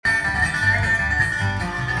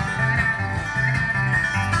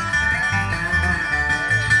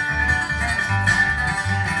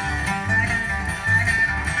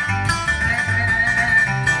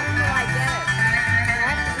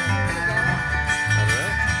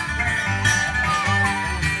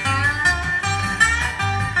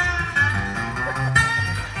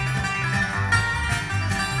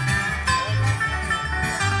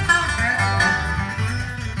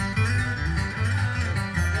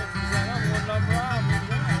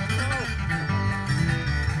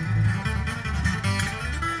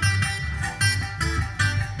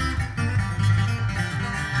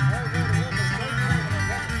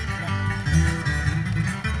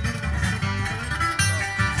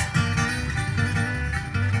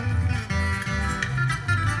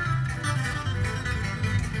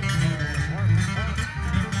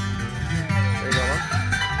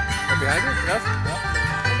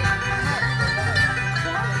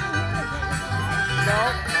No,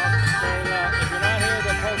 if you're not here,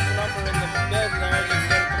 they'll post the number in the building there. You can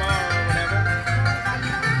get it tomorrow or whatever.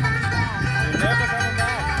 You're never coming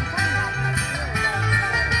back.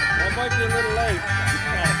 That might be a little late.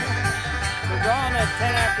 We're drawing at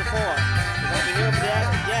 10 after 4. You're going to be here for the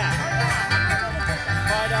after? Yeah.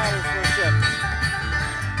 $5 for a trip.